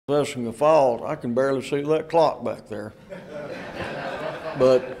Confessing a fault, I can barely see that clock back there.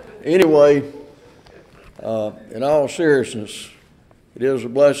 But anyway, in all seriousness, it is a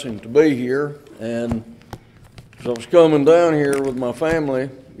blessing to be here. And as I was coming down here with my family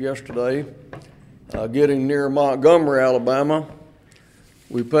yesterday, getting near Montgomery, Alabama,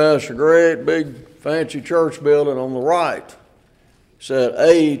 we passed a great big fancy church building on the right. It said,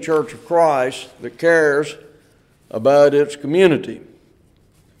 "A Church of Christ that cares about its community."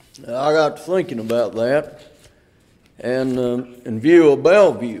 Now, I got to thinking about that, and in view of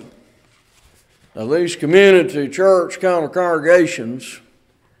Bellview. Now, these community church kind of congregations,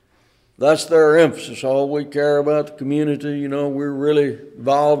 that's their emphasis. Oh, we care about the community, you know, we're really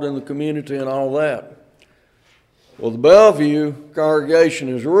involved in the community and all that. Well, the Bellview congregation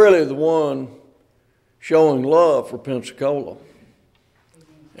is really the one showing love for Pensacola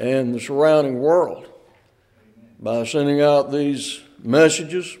and the surrounding world by sending out these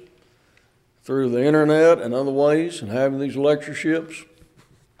messages through the internet and other ways and having these lectureships.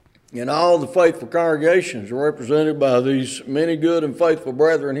 And all the faithful congregations are represented by these many good and faithful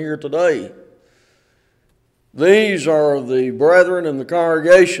brethren here today. These are the brethren and the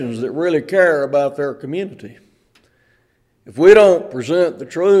congregations that really care about their community. If we don't present the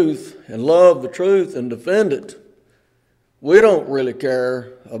truth and love the truth and defend it, we don't really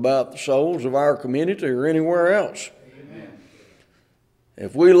care about the souls of our community or anywhere else. Amen.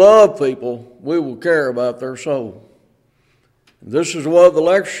 If we love people, we will care about their soul. This is what the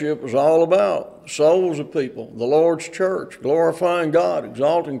lectureship is all about. Souls of people, the Lord's church, glorifying God,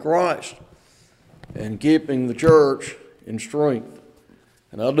 exalting Christ, and keeping the church in strength.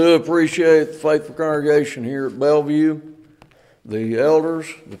 And I do appreciate the faithful congregation here at Bellview, the elders,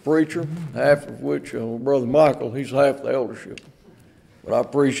 the preacher, half of which, Brother Michael, he's half the eldership. But I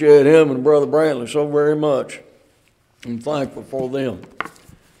appreciate him and Brother Brantley so very much. I'm thankful for them.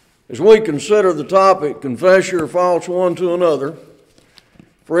 As we consider the topic, confess your faults one to another,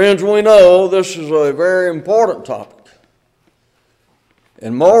 friends, we know this is a very important topic.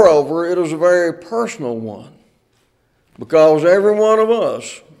 And moreover, it is a very personal one, because every one of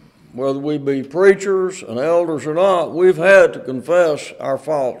us, whether we be preachers and elders or not, we've had to confess our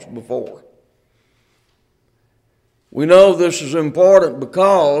faults before. We know this is important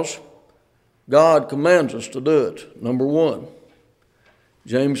because God commands us to do it. Number one,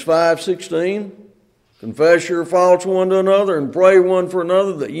 James 5:16, confess your faults one to another and pray one for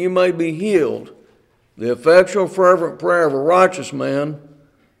another that you may be healed. The effectual fervent prayer of a righteous man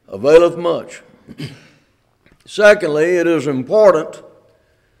availeth much. Secondly, it is important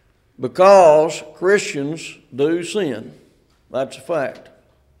because Christians do sin. That's a fact.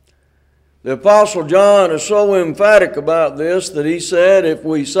 The Apostle John is so emphatic about this that he said, if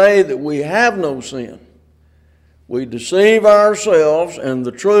we say that we have no sin, we deceive ourselves and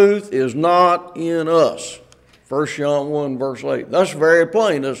the truth is not in us. 1 John 1 verse 8. That's very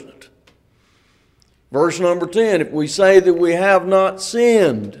plain, isn't it? Verse number 10, if we say that we have not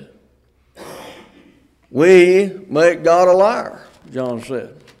sinned, we make God a liar, John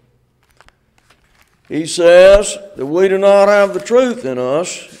said. He says that we do not have the truth in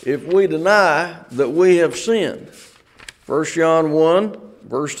us if we deny that we have sinned. 1 John 1,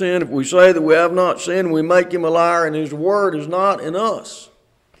 verse 10, if we say that we have not sinned, we make him a liar and his word is not in us.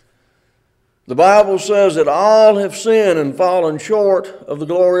 The Bible says that all have sinned and fallen short of the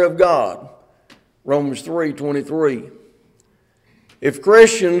glory of God. Romans 3:23. If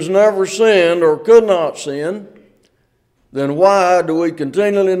Christians never sinned or could not sin, then why do we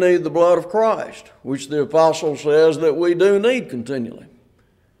continually need the blood of Christ, which the apostle says that we do need continually?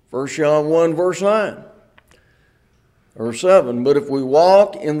 1 John 1 verse 9 or 7, but if we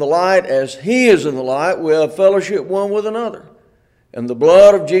walk in the light as he is in the light, we have fellowship one with another. And the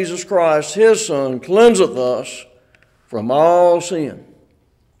blood of Jesus Christ, his Son, cleanseth us from all sin.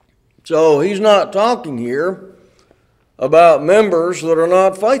 So he's not talking here about members that are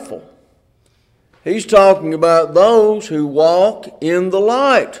not faithful. He's talking about those who walk in the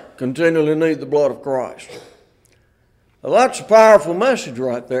light continually need the blood of Christ. Now, that's a powerful message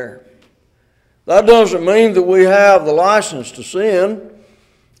right there. That doesn't mean that we have the license to sin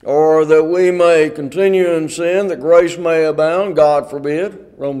or that we may continue in sin, that grace may abound. God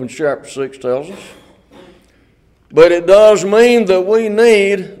forbid. Romans chapter 6 tells us. But it does mean that we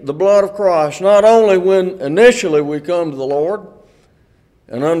need the blood of Christ, not only when initially we come to the Lord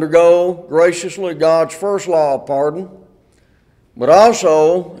and undergo graciously God's first law of pardon, but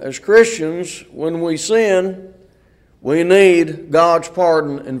also as Christians, when we sin, we need God's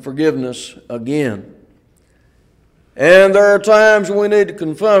pardon and forgiveness again. And there are times we need to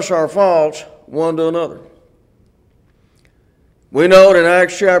confess our faults one to another. We note in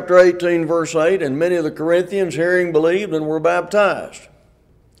Acts chapter 18, verse 8, and many of the Corinthians, hearing, believed and were baptized.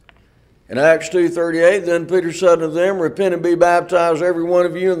 In Acts 2:38, then Peter said unto them, repent and be baptized every one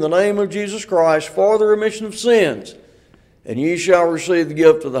of you in the name of Jesus Christ for the remission of sins, and ye shall receive the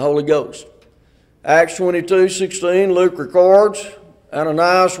gift of the Holy Ghost. Acts 22:16, Luke records,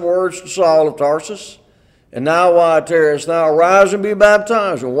 Ananias words to Saul of Tarsus, and now why tarriest thou? Arise and be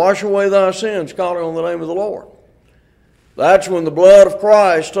baptized, and wash away thy sins, calling on the name of the Lord. That's when the blood of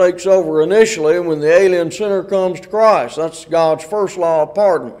Christ takes over initially, when the alien sinner comes to Christ. That's God's first law of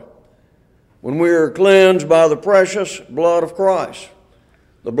pardon. When we are cleansed by the precious blood of Christ,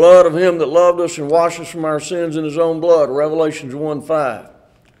 the blood of him that loved us and washed us from our sins in his own blood, Revelations 1:5.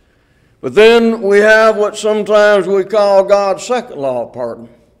 But then we have what sometimes we call God's second law of pardon.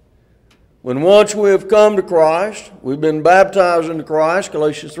 When once we have come to Christ, we've been baptized into Christ,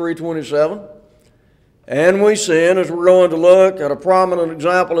 Galatians 3:27, and we sin, as we're going to look at a prominent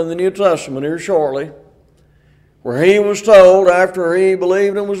example in the New Testament here shortly, where he was told after he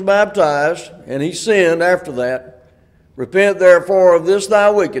believed and was baptized, and he sinned after that, repent therefore of this thy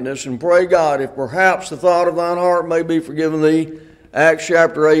wickedness, and pray God, if perhaps the thought of thine heart may be forgiven thee, Acts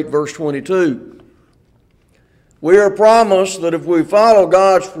chapter 8, verse 22. We are promised that if we follow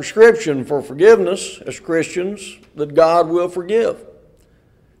God's prescription for forgiveness as Christians, that God will forgive.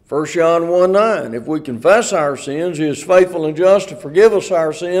 1 John 1:9, if we confess our sins, he is faithful and just to forgive us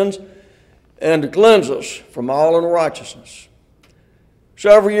our sins and to cleanse us from all unrighteousness.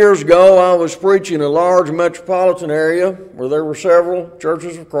 Several years ago, I was preaching in a large metropolitan area where there were several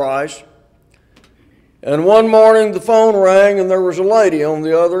churches of Christ. And one morning the phone rang and there was a lady on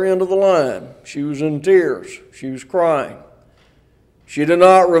the other end of the line. She was in tears. She was crying. She did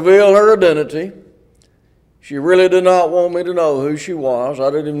not reveal her identity. She really did not want me to know who she was. I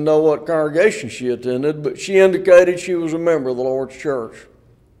didn't even know what congregation she attended, but she indicated she was a member of the Lord's church.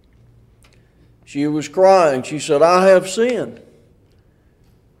 She was crying. She said, I have sinned.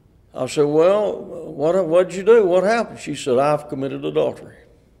 I said, well, what did you do? What happened? She said, I've committed adultery.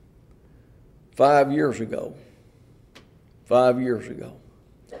 5 years ago. 5 years ago.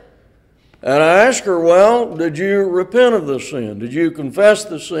 And I asked her, well, did you repent of this sin? Did you confess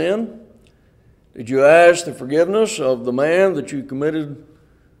the sin? Did you ask the forgiveness of the man that you committed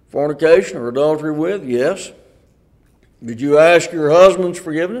fornication or adultery with? Yes. Did you ask your husband's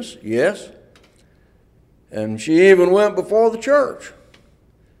forgiveness? Yes. And she even went before the church.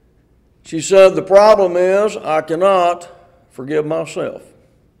 She said, the problem is I cannot forgive myself.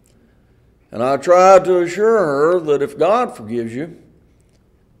 And I tried to assure her that if God forgives you,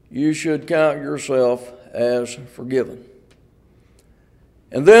 you should count yourself as forgiven.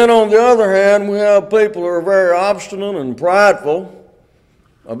 And then on the other hand, we have people who are very obstinate and prideful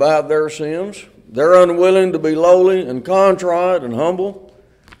about their sins. They're unwilling to be lowly and contrite and humble.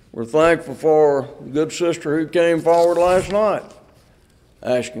 We're thankful for the good sister who came forward last night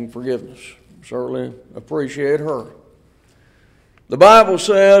asking forgiveness. Certainly appreciate her. The Bible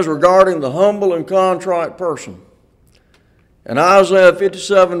says regarding the humble and contrite person, in Isaiah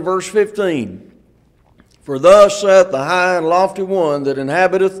 57 verse 15, for thus saith the high and lofty one that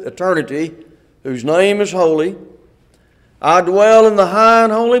inhabiteth eternity, whose name is holy, I dwell in the high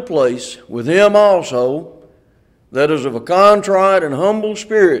and holy place with him also, that is of a contrite and humble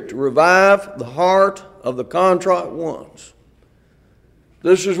spirit, to revive the heart of the contrite ones.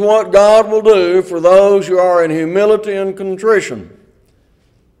 This is what God will do for those who are in humility and contrition.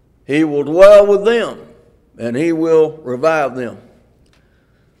 He will dwell with them, and he will revive them.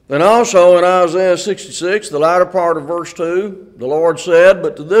 Then also in Isaiah 66, the latter part of verse 2, the Lord said,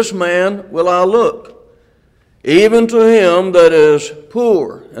 but to this man will I look, even to him that is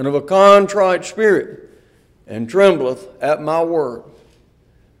poor and of a contrite spirit, and trembleth at my word.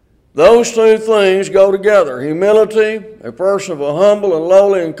 Those two things go together. Humility, a person of a humble and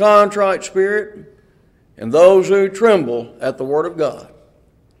lowly and contrite spirit, and those who tremble at the word of God.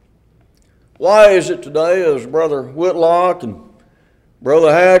 Why is it today, as Brother Whitlock and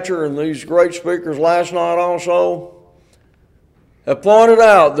Brother Hatcher and these great speakers last night also have pointed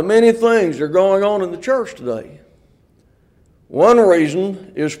out the many things that are going on in the church today? One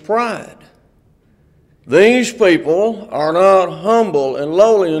reason is pride. These people are not humble and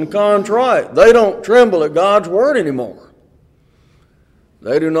lowly and contrite. They don't tremble at God's word anymore.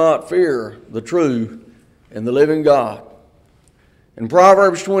 They do not fear the true and the living God. In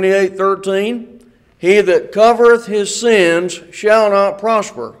Proverbs 28:13, he that covereth his sins shall not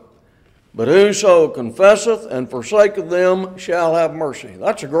prosper, but whoso confesseth and forsaketh them shall have mercy.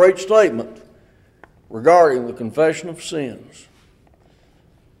 That's a great statement regarding the confession of sins.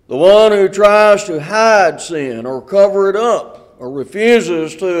 The one who tries to hide sin or cover it up or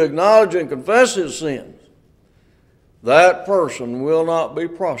refuses to acknowledge and confess his sins, that person will not be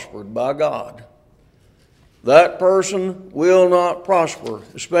prospered by God. That person will not prosper,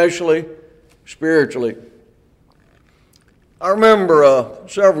 especially spiritually. I remember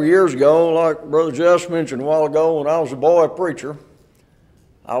several years ago, like Brother Jess mentioned a while ago, when I was a boy preacher.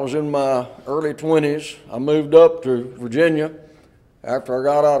 I was in my early 20s. I moved up to Virginia after I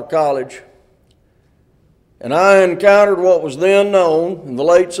got out of college. And I encountered what was then known in the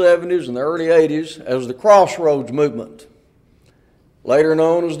late 70s and the early 80s as the Crossroads movement. Later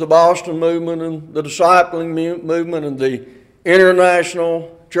known as the Boston movement and the discipling movement and the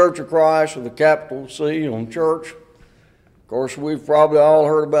International Church of Christ, with a capital C on church. Of course, we've probably all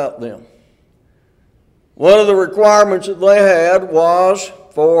heard about them. One of the requirements that they had was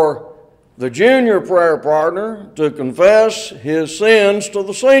for the junior prayer partner to confess his sins to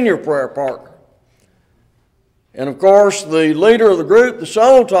the senior prayer partner. And of course, the leader of the group, the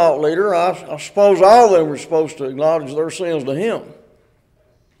soul-taught leader, I suppose all of them were supposed to acknowledge their sins to him.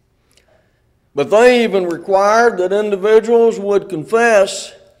 But they even required that individuals would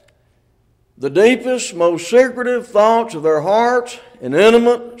confess the deepest, most secretive thoughts of their hearts and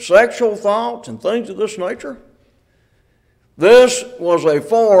intimate sexual thoughts and things of this nature. This was a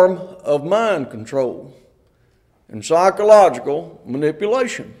form of mind control and psychological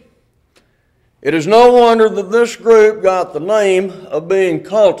manipulation. It is no wonder that this group got the name of being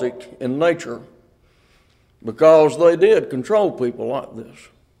cultic in nature, because they did control people like this.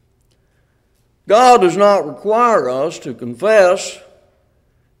 God does not require us to confess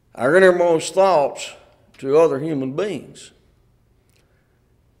our innermost thoughts to other human beings.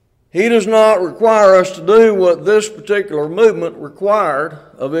 He does not require us to do what this particular movement required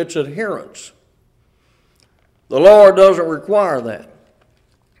of its adherents. The Lord doesn't require that.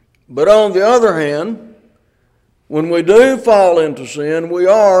 But on the other hand, when we do fall into sin, we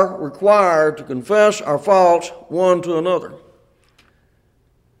are required to confess our faults one to another.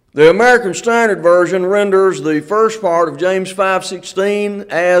 The American Standard Version renders the first part of James 5:16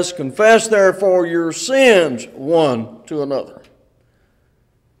 as, "Confess therefore your sins one to another."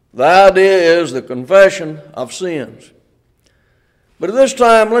 The idea is the confession of sins. But at this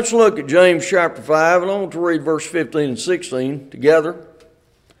time, let's look at James chapter 5, and I want to read verse 15 and 16 together.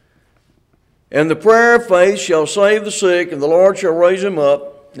 "And the prayer of faith shall save the sick, and the Lord shall raise him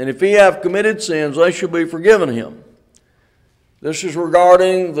up. And if he have committed sins, they shall be forgiven him." This is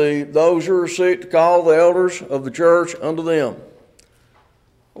regarding those who are sick, to call the elders of the church unto them.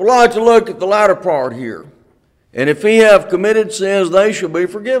 We'd like to look at the latter part here. "And if he have committed sins, they shall be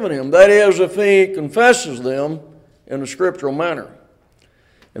forgiven him." That is, if he confesses them in a scriptural manner.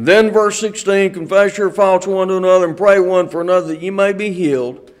 And then verse 16, "Confess your faults one to another, and pray one for another, that ye may be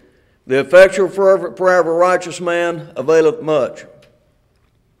healed. The effectual fervent prayer of a righteous man availeth much."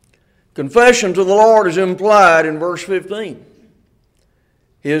 Confession to the Lord is implied in verse 15.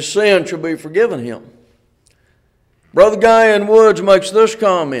 His sin shall be forgiven him. Brother Guy in Woods makes this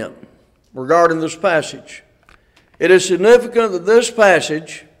comment regarding this passage. "It is significant that this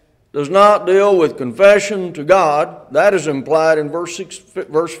passage does not deal with confession to God," that is implied in verse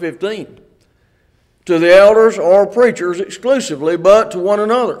 15, "to the elders or preachers exclusively, but to one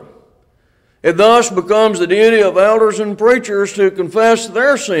another. It thus becomes the duty of elders and preachers to confess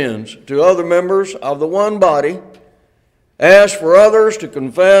their sins to other members of the one body, as for others to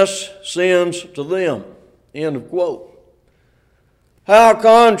confess sins to them." End of quote. How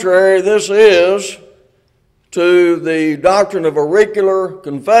contrary this is to the doctrine of auricular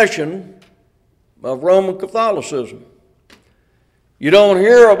confession of Roman Catholicism. You don't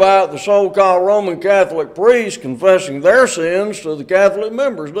hear about the so-called Roman Catholic priests confessing their sins to the Catholic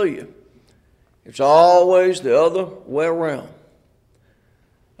members, do you? It's always the other way around.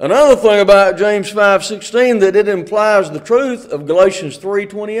 Another thing about James 5:16, that it implies the truth of Galatians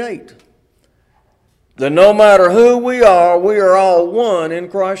 3:28. That no matter who we are all one in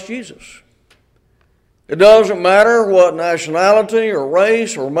Christ Jesus. It doesn't matter what nationality or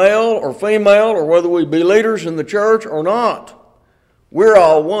race or male or female, or whether we be leaders in the church or not. We're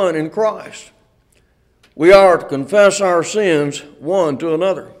all one in Christ. We are to confess our sins one to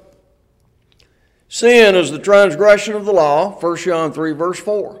another. Sin is the transgression of the law, 1 John 3, verse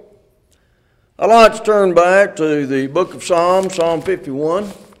 4. I'd like to turn back to the book of Psalms, Psalm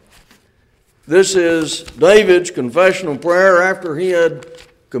 51. This is David's confessional prayer after he had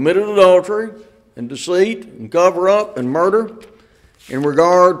committed adultery and deceit and cover-up and murder in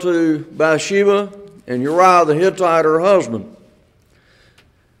regard to Bathsheba and Uriah the Hittite, her husband.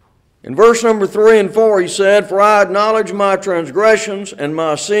 In verse number 3 and 4, he said, "For I acknowledge my transgressions, and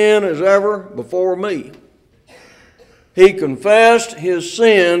my sin is ever before me." He confessed his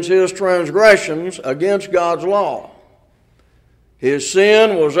sins, his transgressions against God's law. His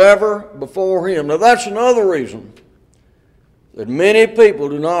sin was ever before him. Now that's another reason that many people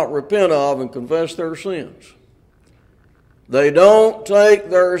do not repent of and confess their sins. They don't take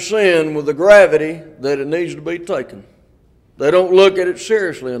their sin with the gravity that it needs to be taken. They don't look at it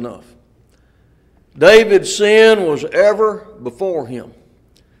seriously enough. David's sin was ever before him.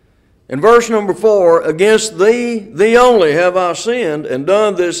 In verse number 4, against thee only have I sinned, and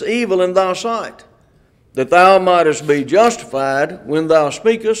done this evil in thy sight, that thou mightest be justified when thou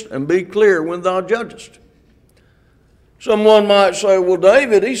speakest, and be clear when thou judgest. Someone might say, well,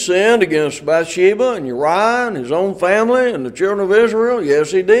 David, he sinned against Bathsheba and Uriah and his own family and the children of Israel.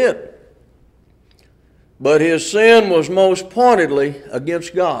 Yes, he did. But his sin was most pointedly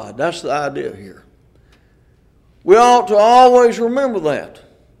against God. That's the idea here. We ought to always remember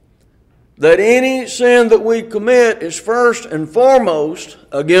that any sin that we commit is first and foremost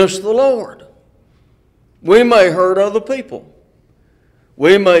against the Lord. We may hurt other people.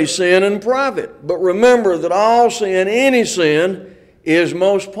 We may sin in private, but remember that all sin, any sin, is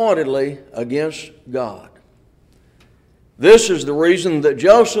most pointedly against God. This is the reason that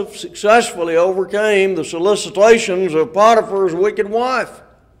Joseph successfully overcame the solicitations of Potiphar's wicked wife,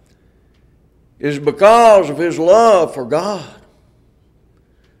 is because of his love for God.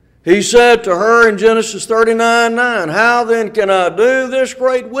 He said to her in Genesis 39:9, how then can I do this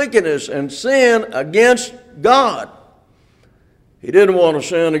great wickedness and sin against God? He didn't want to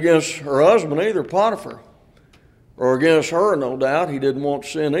sin against her husband either, Potiphar, or against her, no doubt. He didn't want to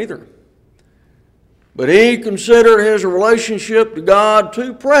sin either. But he considered his relationship to God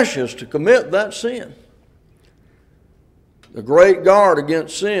too precious to commit that sin. The great guard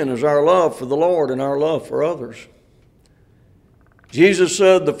against sin is our love for the Lord and our love for others. Jesus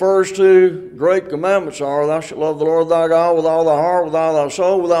said the first two great commandments are, thou shalt love the Lord thy God with all thy heart, with all thy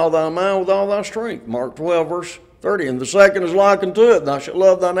soul, with all thy mind, with all thy strength. Mark 12, verse 30. And the second is like unto it, thou shalt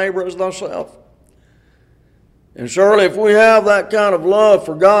love thy neighbor as thyself. And surely if we have that kind of love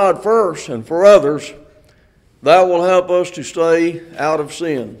for God first and for others, that will help us to stay out of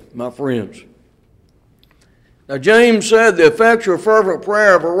sin, my friends. Now James said, the effectual fervent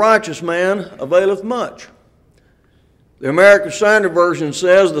prayer of a righteous man availeth much. The American Standard Version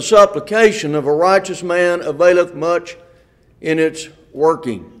says, the supplication of a righteous man availeth much in its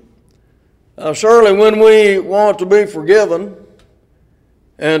working. Certainly when we want to be forgiven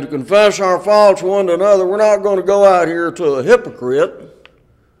and to confess our faults one to another, we're not going to go out here to a hypocrite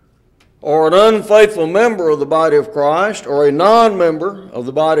or an unfaithful member of the body of Christ or a non-member of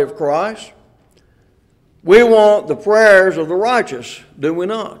the body of Christ. We want the prayers of the righteous, do we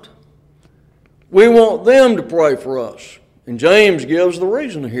not? We want them to pray for us. And James gives the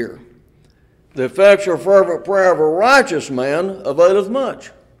reason here. The effectual fervent prayer of a righteous man availeth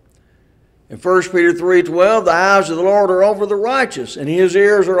much. In 1 Peter 3:12, the eyes of the Lord are over the righteous, and his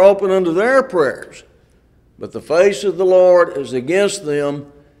ears are open unto their prayers. But the face of the Lord is against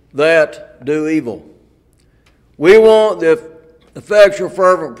them that do evil. We want the effectual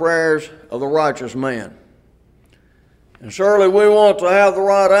fervent prayers of the righteous man. And surely we want to have the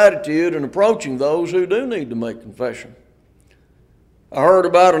right attitude in approaching those who do need to make confession. I heard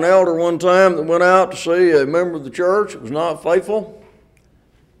about an elder one time that went out to see a member of the church that was not faithful.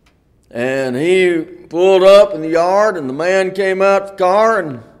 And he pulled up in the yard, and the man came out the car,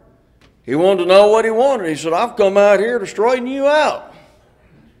 and he wanted to know what he wanted. He said, I've come out here to straighten you out.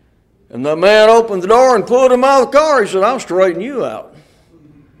 And the man opened the door and pulled him out of the car. He said, I'll straighten you out.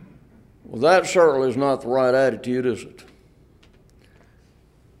 Well, that certainly is not the right attitude, is it?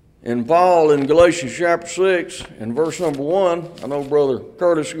 And Paul in Galatians chapter 6 and verse number 1, I know Brother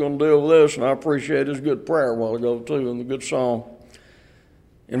Curtis is going to deal with this, and I appreciate his good prayer a while ago too, and the good song.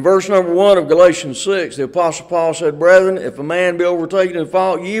 In verse number 1 of Galatians 6, the Apostle Paul said, brethren, if a man be overtaken in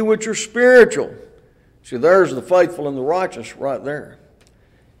fault, ye which are spiritual. See, there's the faithful and the righteous right there.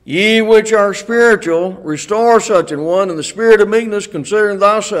 Ye which are spiritual, restore such an one in the spirit of meekness, considering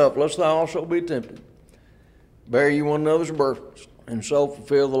thyself, lest thou also be tempted. Bear ye one another's burdens, and so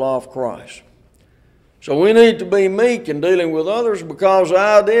fulfill the law of Christ. So we need to be meek in dealing with others, because the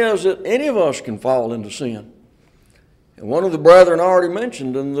idea is that any of us can fall into sin. And one of the brethren already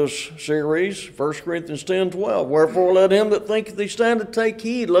mentioned in this series, 1 Corinthians 10:12, wherefore let him that thinketh he standeth take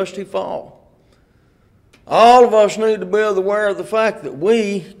heed lest he fall. All of us need to be aware of the fact that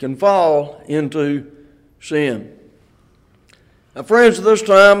we can fall into sin. Now friends, at this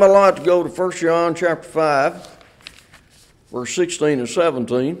time I'd like to go to 1 John chapter 5, verse 16 and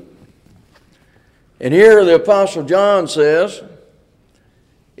 17. And here the Apostle John says,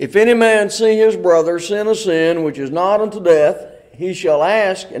 If any man see his brother sin a sin which is not unto death, he shall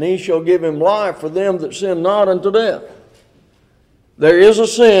ask, and he shall give him life for them that sin not unto death. There is a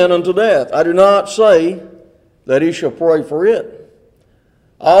sin unto death. I do not say that he shall pray for it.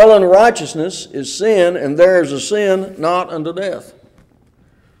 All unrighteousness is sin, and there is a sin not unto death.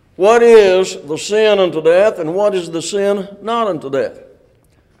 What is the sin unto death, and what is the sin not unto death?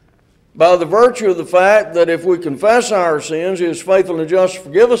 By the virtue of the fact that if we confess our sins, he is faithful and just to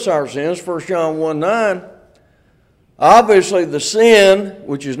forgive us our sins, 1 John 1:9. Obviously, the sin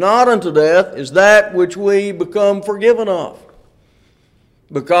which is not unto death is that which we become forgiven of,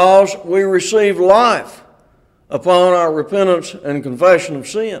 because we receive life upon our repentance and confession of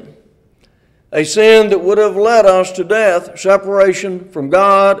sin. A sin that would have led us to death, separation from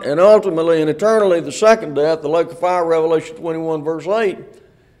God, and ultimately and eternally the second death, the lake of fire, Revelation 21 verse 8,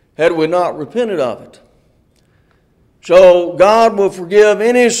 had we not repented of it. So God will forgive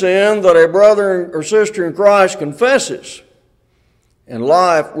any sin that a brother or sister in Christ confesses, and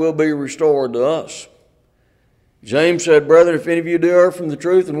life will be restored to us. James said, Brethren, if any of you do err from the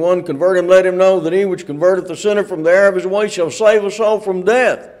truth, and one convert him, let him know that he which converteth the sinner from the error of his way shall save a soul from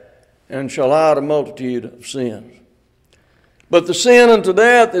death, and shall hide a multitude of sins. But the sin unto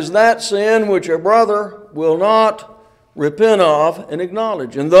death is that sin which a brother will not repent of and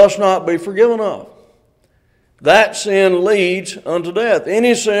acknowledge, and thus not be forgiven of. That sin leads unto death.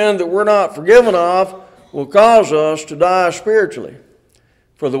 Any sin that we're not forgiven of will cause us to die spiritually.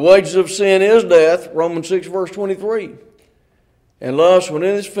 For the wages of sin is death, Romans 6 verse 23. And lust, when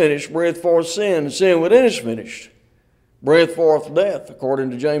it is finished, bringeth forth sin, and sin, when it is finished, bringeth forth death,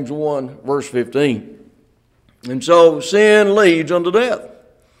 according to James 1 verse 15. And so sin leads unto death.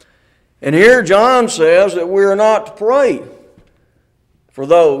 And here John says that we are not to pray for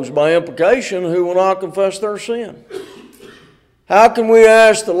those, by implication, who will not confess their sin. How can we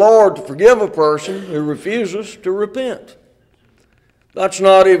ask the Lord to forgive a person who refuses to repent? That's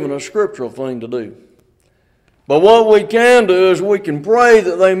not even a scriptural thing to do. But what we can do is we can pray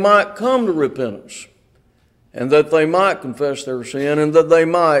that they might come to repentance, and that they might confess their sin, and that they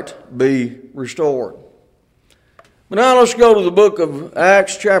might be restored. But now let's go to the book of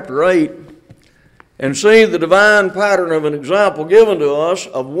Acts chapter 8 and see the divine pattern of an example given to us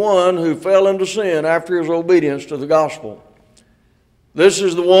of one who fell into sin after his obedience to the gospel. This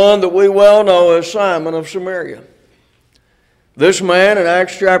is the one that we well know as Simon of Samaria. This man in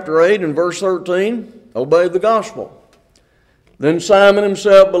Acts chapter 8 and verse 13 obeyed the gospel. Then Simon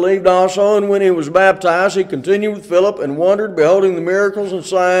himself believed also, and when he was baptized, he continued with Philip and wondered, beholding the miracles and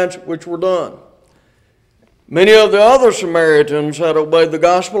signs which were done. Many of the other Samaritans had obeyed the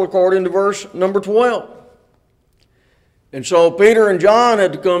gospel according to verse number 12. And so Peter and John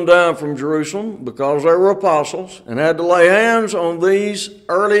had to come down from Jerusalem because they were apostles and had to lay hands on these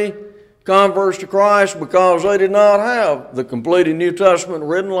early converts to Christ because they did not have the completed New Testament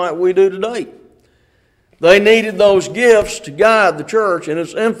written like we do today. They needed those gifts to guide the church in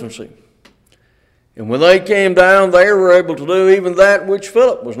its infancy. And when they came down, they were able to do even that which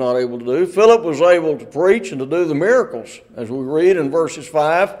Philip was not able to do. Philip was able to preach and to do the miracles, as we read in verses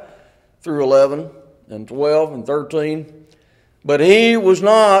 5 through 11 and 12 and 13. But he was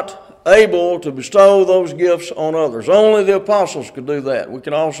not able to bestow those gifts on others. Only the apostles could do that. We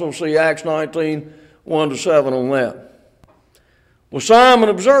can also see Acts 19, 1-7 on that. Well, Simon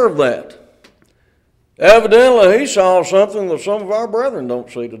observed that. Evidently, he saw something that some of our brethren don't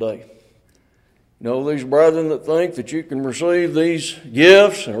see today. You know, these brethren that think that you can receive these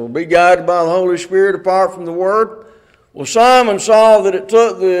gifts or be guided by the Holy Spirit apart from the Word. Well, Simon saw that it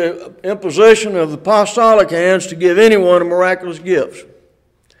took the imposition of the apostolic hands to give anyone a miraculous gift.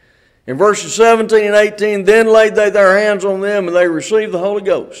 In verses 17 and 18, then laid they their hands on them, and they received the Holy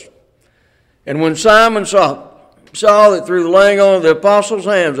Ghost. And when Simon saw that through the laying on of the apostles'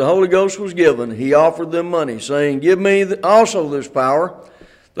 hands the Holy Ghost was given, he offered them money, saying, Give me also this power,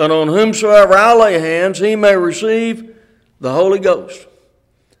 that on whomsoever I lay hands, he may receive the Holy Ghost.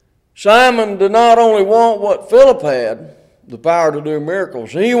 Simon did not only want what Philip had, the power to do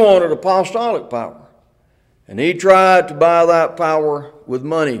miracles, he wanted apostolic power. And he tried to buy that power with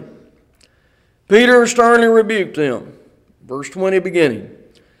money. Peter sternly rebuked him. Verse 20 beginning.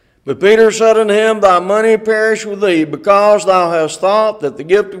 But Peter said unto him, Thy money perish with thee, because thou hast thought that the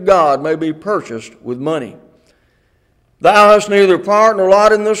gift of God may be purchased with money. Thou hast neither part nor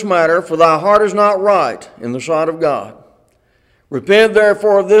lot in this matter, for thy heart is not right in the sight of God. Repent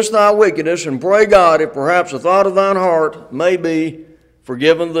therefore of this thy wickedness, and pray God, if perhaps a thought of thine heart may be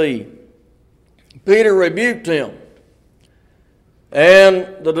forgiven thee. Peter rebuked him.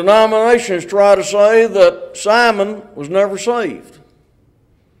 And the denominations try to say that Simon was never saved.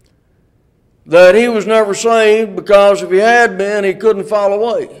 that he was never saved because if he had been, he couldn't fall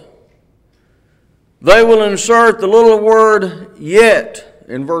away. They will insert the little word yet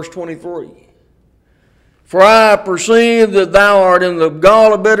in verse 23. For I perceive that thou art in the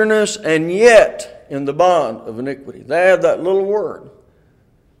gall of bitterness and yet in the bond of iniquity. They add that little word.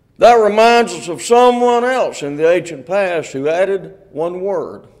 That reminds us of someone else in the ancient past who added one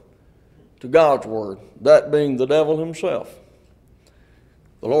word to God's word, that being the devil himself.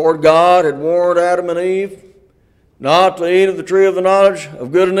 The Lord God had warned Adam and Eve not to eat of the tree of the knowledge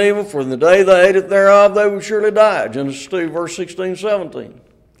of good and evil, for in the day they ate it thereof they would surely die. Genesis 2, verse 16, 17.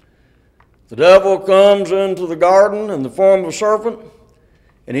 The devil comes into the garden in the form of a serpent,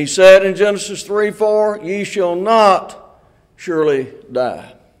 and he said in Genesis 3, 4, ye shall not surely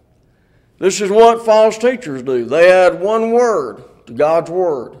die. This is what false teachers do. They add one word to God's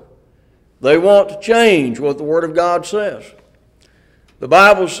word. They want to change what the Word of God says. The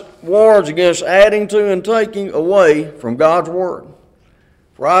Bible warns against adding to and taking away from God's Word.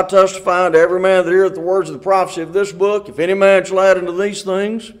 For I testify unto every man that heareth the words of the prophecy of this book, if any man shall add unto these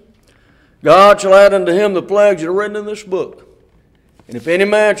things, God shall add unto him the plagues that are written in this book. And if any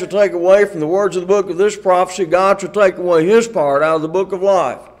man shall take away from the words of the book of this prophecy, God shall take away his part out of the book of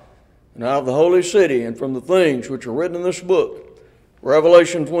life, and out of the holy city, and from the things which are written in this book.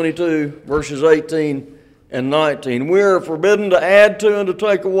 Revelation 22, verses 18 and 19. We are forbidden to add to and to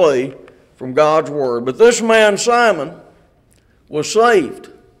take away from God's word. But this man, Simon, was saved.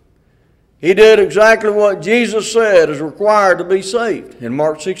 He did exactly what Jesus said is required to be saved in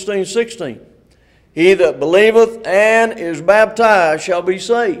Mark 16, 16. He that believeth and is baptized shall be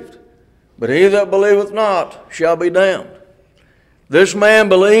saved, but he that believeth not shall be damned. This man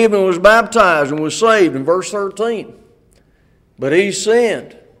believed and was baptized and was saved in verse 13. But he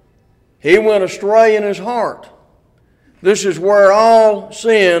sinned. He went astray in his heart. This is where all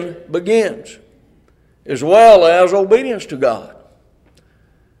sin begins, as well as obedience to God.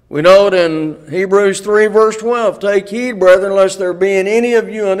 We note in Hebrews 3, verse 12, take heed, brethren, lest there be in any of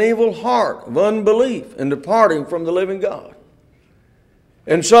you an evil heart of unbelief in departing from the living God.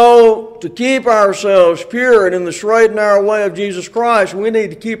 And so, to keep ourselves pure and in the straight and narrow way of Jesus Christ, we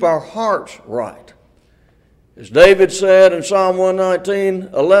need to keep our hearts right. As David said in Psalm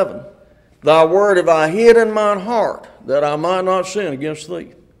 119:11, thy word have I hid in mine heart, that I might not sin against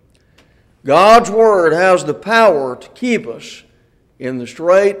thee. God's word has the power to keep us in the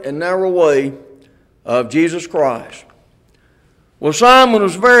straight and narrow way of Jesus Christ. Well, Simon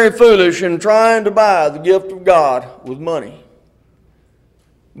was very foolish in trying to buy the gift of God with money.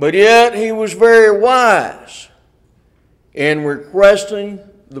 But yet he was very wise in requesting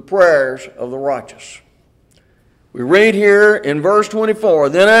the prayers of the righteous. We read here in verse 24,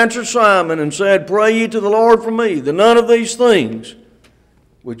 then answered Simon and said, pray ye to the Lord for me, that none of these things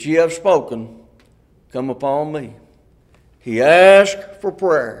which ye have spoken come upon me. He asked for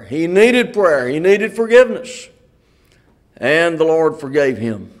prayer. He needed prayer. He needed forgiveness. And the Lord forgave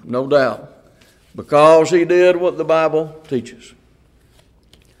him, no doubt, because he did what the Bible teaches.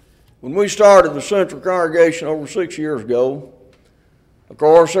 When we started the Central Congregation over 6 years ago, of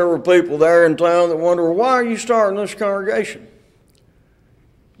course, there were people there in town that wondered, why are you starting this congregation?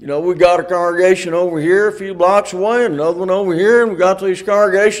 You know, we got a congregation over here a few blocks away and another one over here, and we got these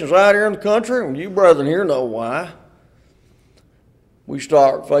congregations out here in the country, and you brethren here know why. We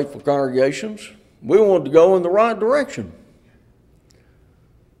start faithful congregations. We wanted to go in the right direction.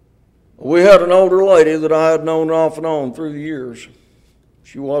 We had an older lady that I had known off and on through the years.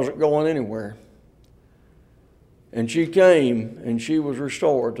 She wasn't going anywhere. And she came and she was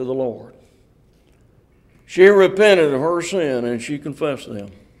restored to the Lord. She repented of her sin and she confessed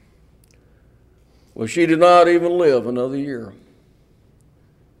them. Well, she did not even live another year.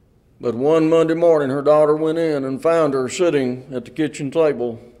 But one Monday morning, her daughter went in and found her sitting at the kitchen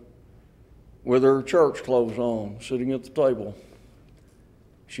table with her church clothes on, sitting at the table.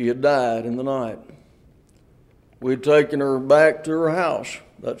 She had died in the night. We'd taken her back to her house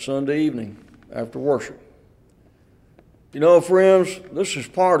that Sunday evening after worship. You know, friends, this is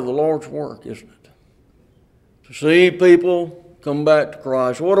part of the Lord's work, isn't it? To see people come back to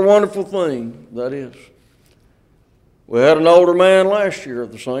Christ. What a wonderful thing that is. We had an older man last year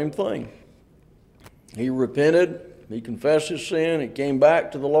of the same thing. He repented, he confessed his sin, he came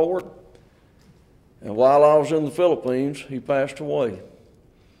back to the Lord. And while I was in the Philippines, he passed away.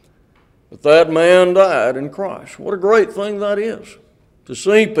 But that man died in Christ. What a great thing that is, to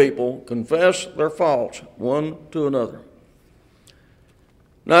see people confess their faults one to another.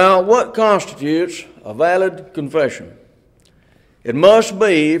 Now, what constitutes a valid confession? It must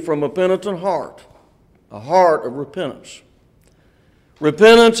be from a penitent heart, a heart of repentance.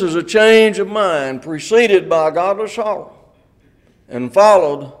 Repentance is a change of mind preceded by godly sorrow and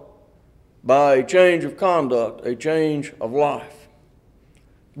followed by a change of conduct, a change of life,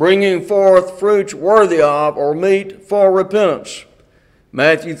 bringing forth fruits worthy of or meet for repentance.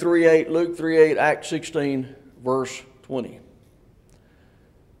 Matthew 3:8, Luke 3:8, Acts 16, verse 20.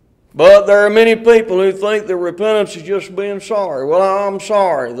 But there are many people who think that repentance is just being sorry. Well, I'm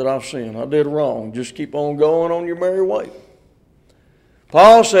sorry that I've sinned. I did wrong. Just keep on going on your merry way.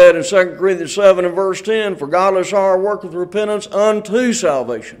 Paul said in 2 Corinthians 7 and verse 10, for godly sorrow worketh repentance unto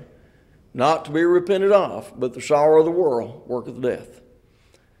salvation, not to be repented of, but the sorrow of the world worketh death.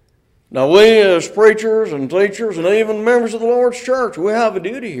 Now we as preachers and teachers and even members of the Lord's church, we have a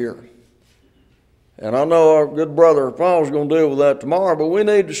duty here. And I know our good brother Paul's going to deal with that tomorrow, but we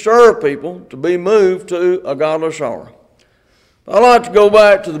need to stir people to be moved to a godly sorrow. I'd like to go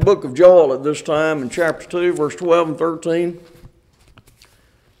back to the book of Joel at this time in chapter 2, verse 12 and 13.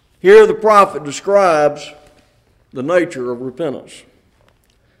 Here the prophet describes the nature of repentance.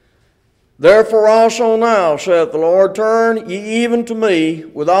 Therefore also now, saith the Lord, turn ye even to me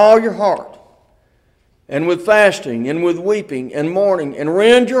with all your heart, and with fasting, and with weeping, and mourning, and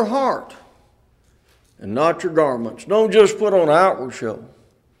rend your heart, and not your garments. Don't just put on outward show.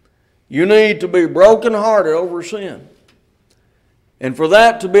 You need to be brokenhearted over sin. And for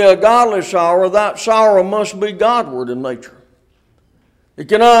that to be a godly sorrow, that sorrow must be Godward in nature. It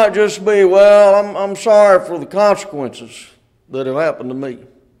cannot just be, well, I'm sorry for the consequences that have happened to me.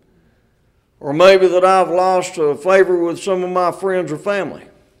 Or maybe that I've lost favor with some of my friends or family.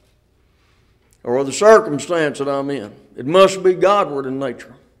 Or the circumstance that I'm in. It must be Godward in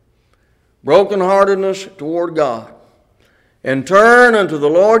nature. Brokenheartedness toward God. And turn unto the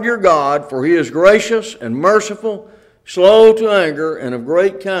Lord your God, for he is gracious and merciful, slow to anger, and of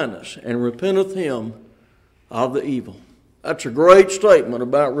great kindness, and repenteth him of the evil. That's a great statement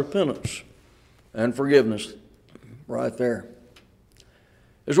about repentance and forgiveness right there.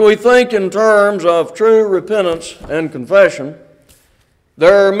 As we think in terms of true repentance and confession,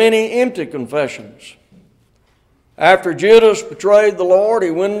 there are many empty confessions. After Judas betrayed the Lord,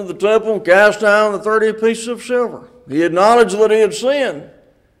 he went into the temple and cast down the 30 pieces of silver. He acknowledged that he had sinned,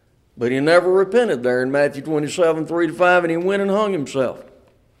 but he never repented there in Matthew 27, 3-5, and he went and hung himself.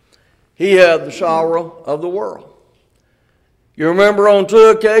 He had the sorrow of the world. You remember on 2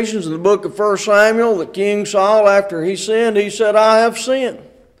 occasions in the book of 1 Samuel that King Saul, after he sinned, he said, I have sinned.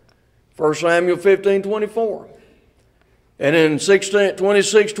 1 Samuel 15:24. And in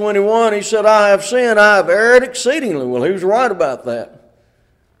 26:21, he said, I have sinned, I have erred exceedingly. Well, he was right about that.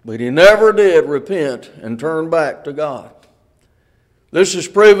 But he never did repent and turn back to God. This is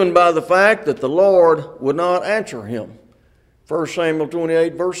proven by the fact that the Lord would not answer him. 1 Samuel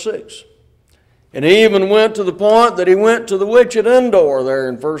 28, verse 6. And he even went to the point that he went to the witch at Endor there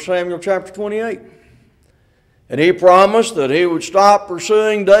in 1 Samuel chapter 28. And he promised that he would stop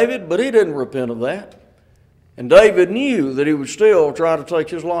pursuing David, but he didn't repent of that. And David knew that he would still try to take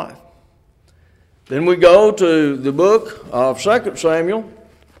his life. Then we go to the book of 2 Samuel,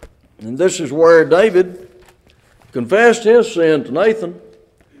 and this is where David confessed his sin to Nathan.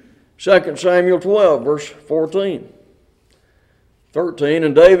 2 Samuel 12, verse 14. 13,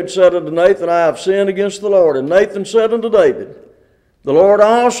 and David said unto Nathan, I have sinned against the Lord. And Nathan said unto David, the Lord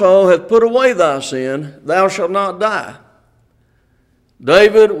also hath put away thy sin, thou shalt not die.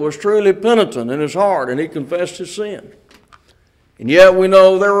 David was truly penitent in his heart, and he confessed his sin. And yet we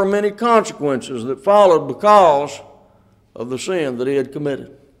know there were many consequences that followed because of the sin that he had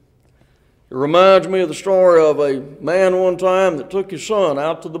committed. It reminds me of the story of a man one time that took his son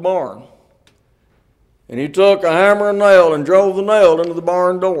out to the barn. And he took a hammer and nail and drove the nail into the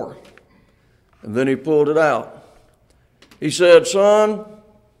barn door. And then he pulled it out. He said, son,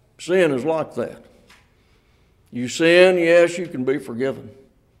 sin is like that. You sin, yes, you can be forgiven.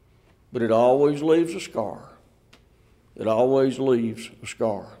 But it always leaves a scar. It always leaves a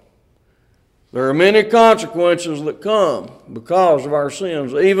scar. There are many consequences that come because of our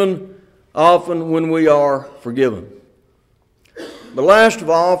sins, even often when we are forgiven. But last of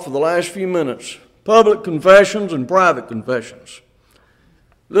all, for the last few minutes, public confessions and private confessions.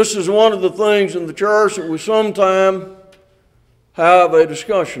 This is one of the things in the church that we sometimes have a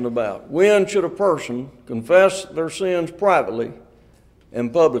discussion about. When should a person confess their sins privately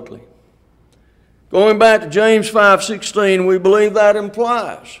and publicly? Going back to James 5:16, we believe that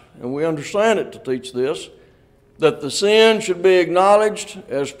implies, and we understand it to teach this, that the sin should be acknowledged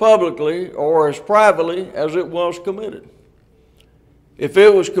as publicly or as privately as it was committed. If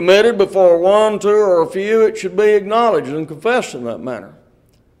it was committed before one, two, or a few, it should be acknowledged and confessed in that manner.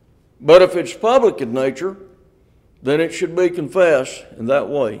 But if it's public in nature, then it should be confessed in that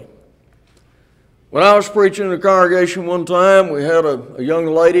way. When I was preaching in a congregation one time, we had a young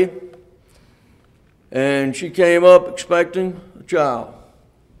lady, and she came up expecting a child.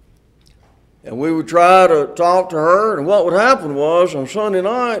 And we would try to talk to her, and what would happen was on Sunday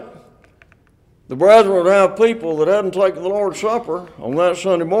night, the brethren would have people that hadn't taken the Lord's Supper on that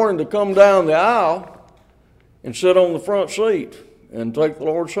Sunday morning to come down the aisle and sit on the front seat and take the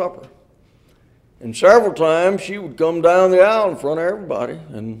Lord's Supper. And several times she would come down the aisle in front of everybody,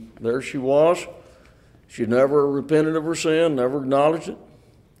 and there she was. She never repented of her sin, never acknowledged it.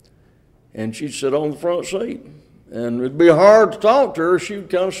 And she'd sit on the front seat. And it'd be hard to talk to her. She would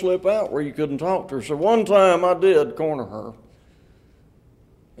kind of slip out where you couldn't talk to her. So one time I did corner her.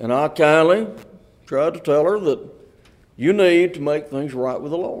 And I kindly tried to tell her that you need to make things right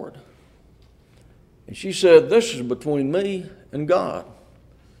with the Lord. And she said, "This is between me and God."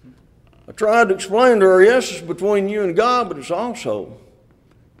 I tried to explain to her, yes, it's between you and God, but it's also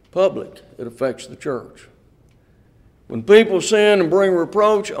public. It affects the church. When people sin and bring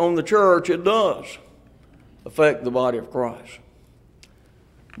reproach on the church, it does affect the body of Christ.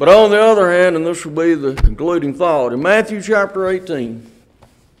 But on the other hand, and this will be the concluding thought, in Matthew chapter 18,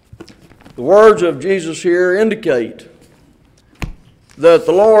 the words of Jesus here indicate that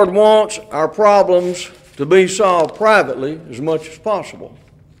the Lord wants our problems to be solved privately as much as possible,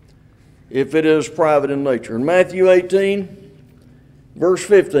 if it is private in nature. In Matthew 18, verse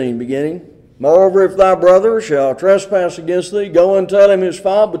 15 beginning, "Moreover, if thy brother shall trespass against thee, go and tell him his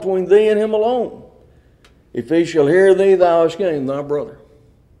fault between thee and him alone. If he shall hear thee, thou hast gained thy brother."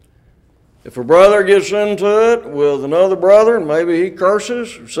 If a brother gets into it with another brother, and maybe he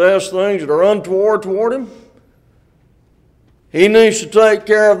curses or says things that are untoward toward him, he needs to take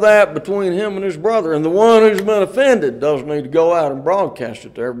care of that between him and his brother. And the one who's been offended doesn't need to go out and broadcast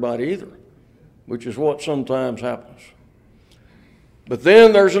it to everybody either, which is what sometimes happens. But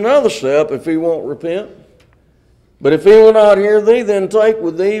then there's another step if he won't repent. "But if he will not hear thee, then take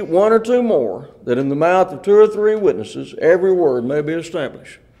with thee one or two more, that in the mouth of two or three witnesses every word may be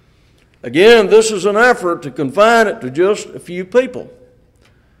established." Again, this is an effort to confine it to just a few people.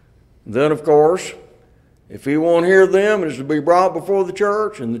 Then, of course, if he won't hear them, it is to be brought before the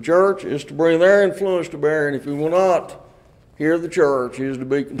church, and the church is to bring their influence to bear. And if he will not hear the church, he is to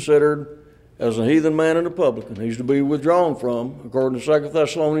be considered as a heathen man and a publican. He's to be withdrawn from, according to 2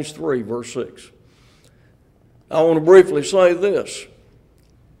 Thessalonians 3, verse 6. I want to briefly say this.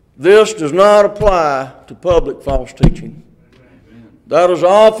 This does not apply to public false teaching. That is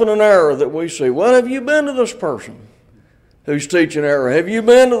often an error that we see. Well, have you been to this person who's teaching error? Have you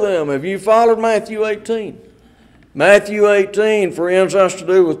been to them? Have you followed Matthew 18? Matthew 18, friends, has to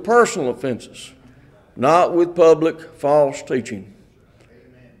do with personal offenses, not with public false teaching.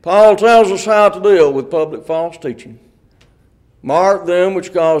 Paul tells us how to deal with public false teaching. "Mark them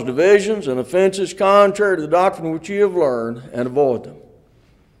which cause divisions and offenses contrary to the doctrine which ye have learned, and avoid them."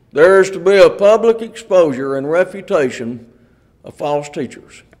 There is to be a public exposure and refutation of false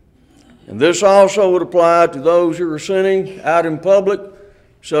teachers. And this also would apply to those who are sinning out in public,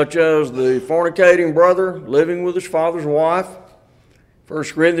 such as the fornicating brother living with his father's wife.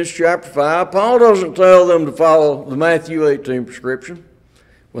 1 Corinthians chapter 5, Paul doesn't tell them to follow the Matthew 18 prescription.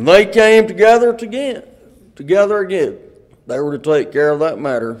 When they came together again, they were to take care of that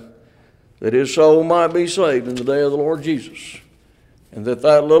matter, that his soul might be saved in the day of the Lord Jesus, and that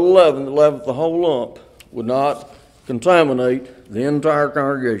little leaven that leaveneth the whole lump would not contaminate the entire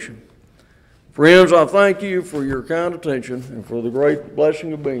congregation. Friends, I thank you for your kind attention and for the great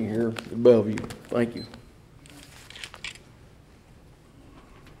blessing of being here at Bellview. Thank you.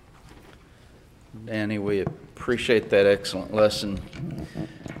 Danny, we appreciate that excellent lesson.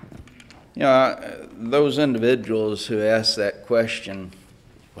 You know, those individuals who ask that question,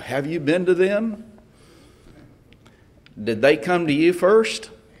 well, have you been to them? Did they come to you first?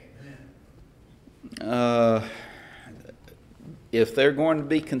 If they're going to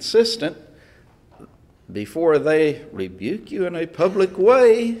be consistent, before they rebuke you in a public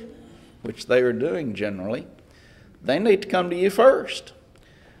way, which they are doing generally, they need to come to you first.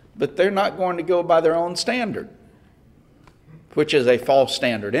 But they're not going to go by their own standard, which is a false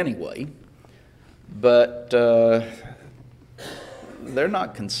standard anyway. But they're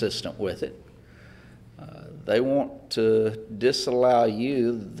not consistent with it. They want to disallow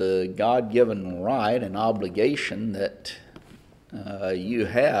you the God-given right and obligation that you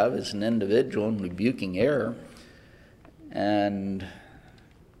have as an individual in rebuking error, and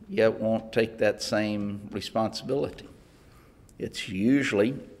yet won't take that same responsibility. It's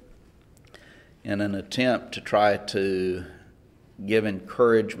usually in an attempt to try to give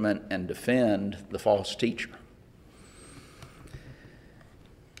encouragement and defend the false teacher.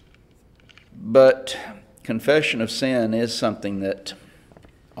 But confession of sin is something that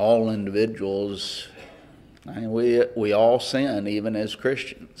all individuals, we all sin, even as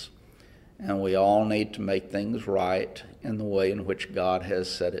Christians. And we all need to make things right in the way in which God has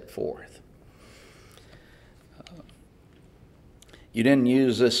set it forth. You didn't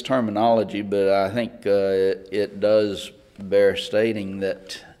use this terminology, but I think it does bear stating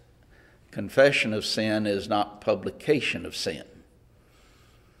that confession of sin is not publication of sin.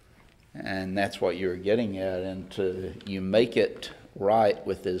 And that's what you're getting at. And you make it right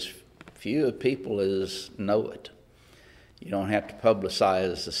with as few people as know it. You don't have to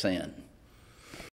publicize the sin.